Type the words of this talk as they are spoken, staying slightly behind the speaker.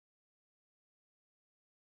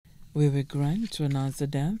We regret to announce the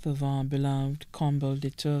death of our beloved Comble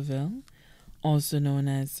Deterville, also known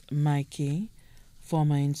as Mikey,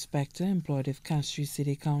 former inspector employed with Castries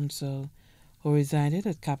City Council, who resided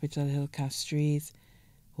at Capitol Hill, Castries,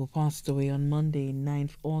 who passed away on Monday,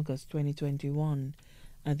 9th August 2021,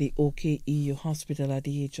 at the OKEU Hospital at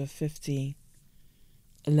the age of 50.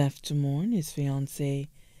 Left to mourn his fiancée,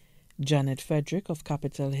 Janet Frederick of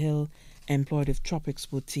Capitol Hill, employed with Tropics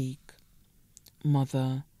Boutique.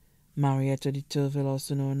 Mother, Marietta Deterville,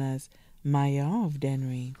 also known as Maya of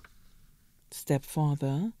Dennery.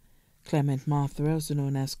 Stepfather, Clement Martha, also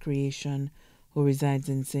known as Creation, who resides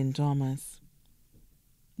in St. Thomas.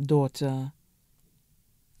 Daughter,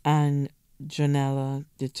 Anne Janella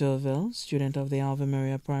Deterville, student of the Ave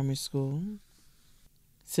Maria Primary School.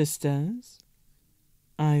 Sisters,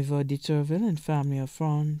 Ivor Deterville and family of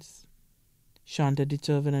France. Shanta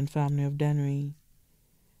Deterville and family of Dennery.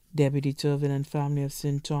 Debbie Deterville and family of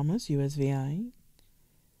St. Thomas, USVI.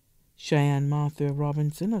 Cheyenne Martha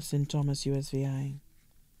Robinson of St. Thomas, USVI.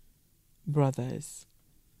 Brothers,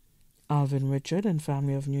 Alvin Richard and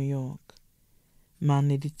family of New York.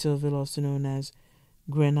 Manley Deterville, also known as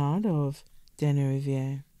Grenard of Dennery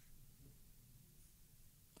Riviere.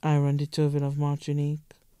 Aaron Deterville of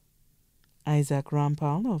Martinique. Isaac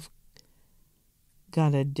Rampal of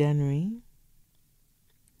Gadet Dennery.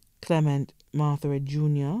 Clement Martha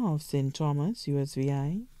Jr. of St. Thomas,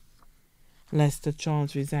 USVI. Lester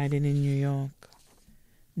Charles residing in New York.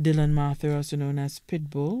 Dylan Martha, also known as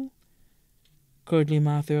Pitbull. Curdley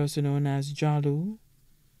Martha, also known as Jalu.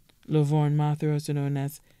 Lavorne Martha, also known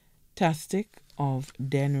as Tastic of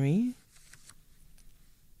Dennery.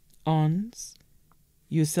 Ons,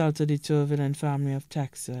 Uselta Deterville and family of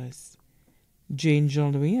Texas. Jane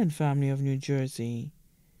Jean-Louis and family of New Jersey.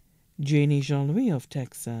 Janie Jean-Louis of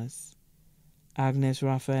Texas. Agnes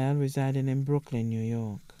Raphael residing in Brooklyn, New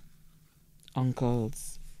York.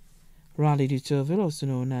 Uncles, Raleigh Deterville, also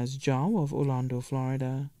known as Joe of Orlando,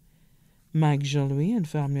 Florida. Mike Jean-Louis and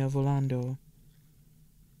family of Orlando.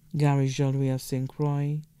 Gary Jean-Louis of St.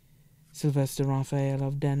 Croix. Sylvester Raphael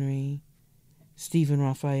of Dennery. Stephen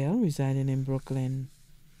Raphael residing in Brooklyn.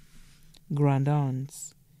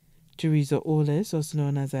 Grand-aunts, Teresa Oles, also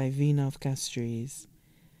known as Ivina of Castries.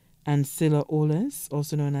 And Silla Oles,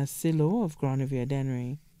 also known as Silo of Grand Riviere,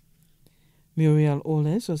 Dennery. Muriel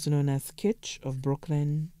Oles, also known as Kitch of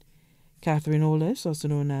Brooklyn. Catherine Oles, also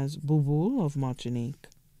known as Bubul of Martinique.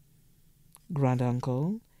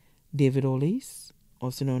 Granduncle, David Oles,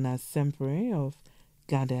 also known as Sempre of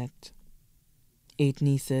Gadet. 8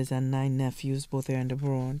 nieces and 9 nephews, both here and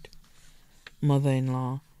abroad.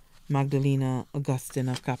 Mother-in-law, Magdalena Augustine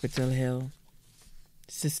of Capitol Hill.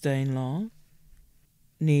 Sister-in-law,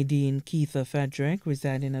 Nadine Keitha Frederick,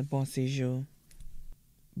 residing at Bossy.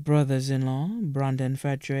 Brothers-in-law, Brandon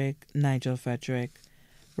Frederick, Nigel Frederick,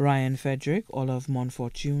 Ryan Frederick, all of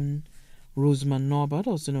Montfortune. Rosamond Norbert,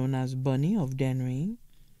 also known as Bunny of Dennery.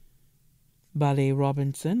 Ballet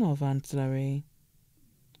Robinson of Ancillary.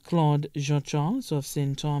 Claude Jean-Charles of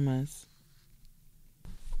St. Thomas.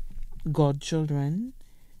 Godchildren,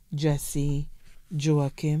 Jesse,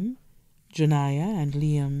 Joachim, Janaya, and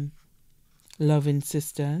Liam. Loving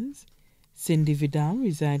sisters, Cindy Vidal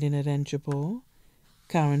residing at Entrepot.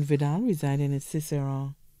 Karen Vidal residing at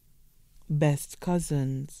Cicero. Best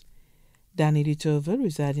cousins, Danny Deterville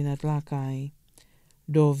residing at Lacaille.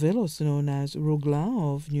 Dorville, also known as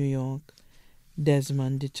Rugla of New York.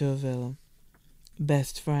 Desmond Deterville.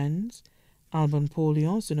 Best friends, Alban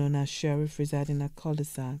Polio, also known as Sheriff, residing at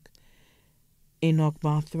Cul-de-sac. Enoch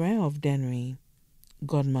Barthre of Dennery.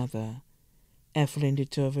 Godmother, Evelyn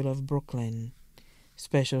Deterville of Brooklyn.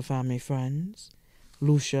 Special family friends,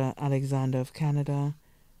 Lucia Alexander of Canada.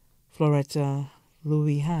 Floretta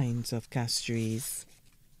Louis Hines of Castries.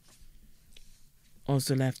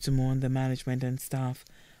 Also left to mourn the management and staff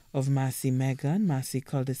of Massey Megan, Massey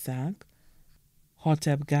Cul-de-sac.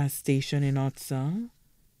 Hotep Gas Station in Otsa.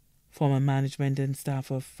 Former management and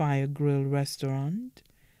staff of Fire Grill Restaurant.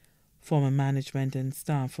 Former management and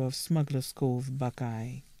staff of Smuggler's Cove,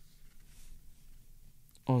 Buckeye.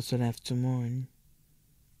 Also left to mourn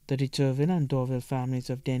the Deterville and Dorville families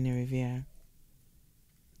of Dennery Riviere.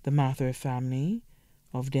 The Mathur family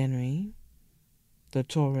of Dennery. The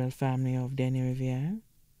Torrell family of Dennery Riviere.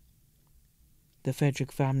 The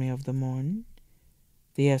Frederick family of the Morn.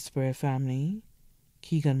 The Esper family.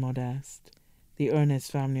 Keegan Modest. The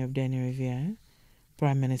Ernest family of Dennery Riviere.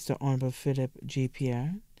 Prime Minister Honorable Philip J.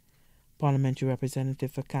 Pierre. Parliamentary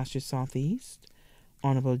Representative for Castries Southeast,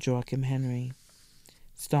 Honorable Joachim Henry.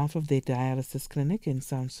 Staff of the Dialysis Clinic in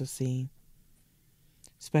Sanssouci.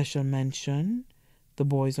 Special mention, the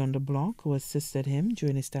boys on the block who assisted him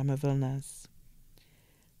during his time of illness.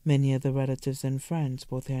 Many other relatives and friends,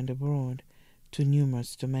 both here and abroad, too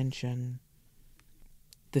numerous to mention.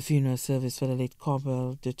 The funeral service for the late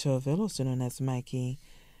Comble Deterville, also known as Mikey,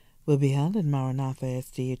 will be held at Maranatha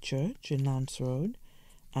SDA Church in Lance Road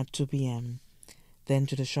at 2 p.m., then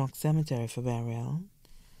to the Shock Cemetery for burial.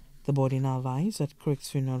 The body now lies at Crick's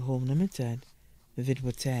Funeral Home Limited,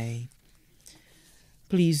 Vidwate.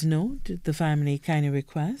 Please note, the family kindly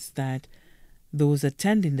requests that those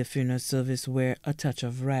attending the funeral service wear a touch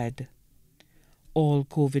of red. All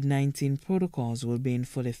COVID-19 protocols will be in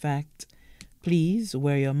full effect. Please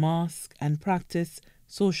wear your mask and practice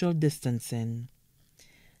social distancing.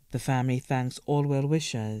 The family thanks all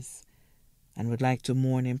well-wishers and would like to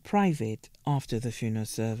mourn in private after the funeral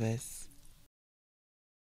service.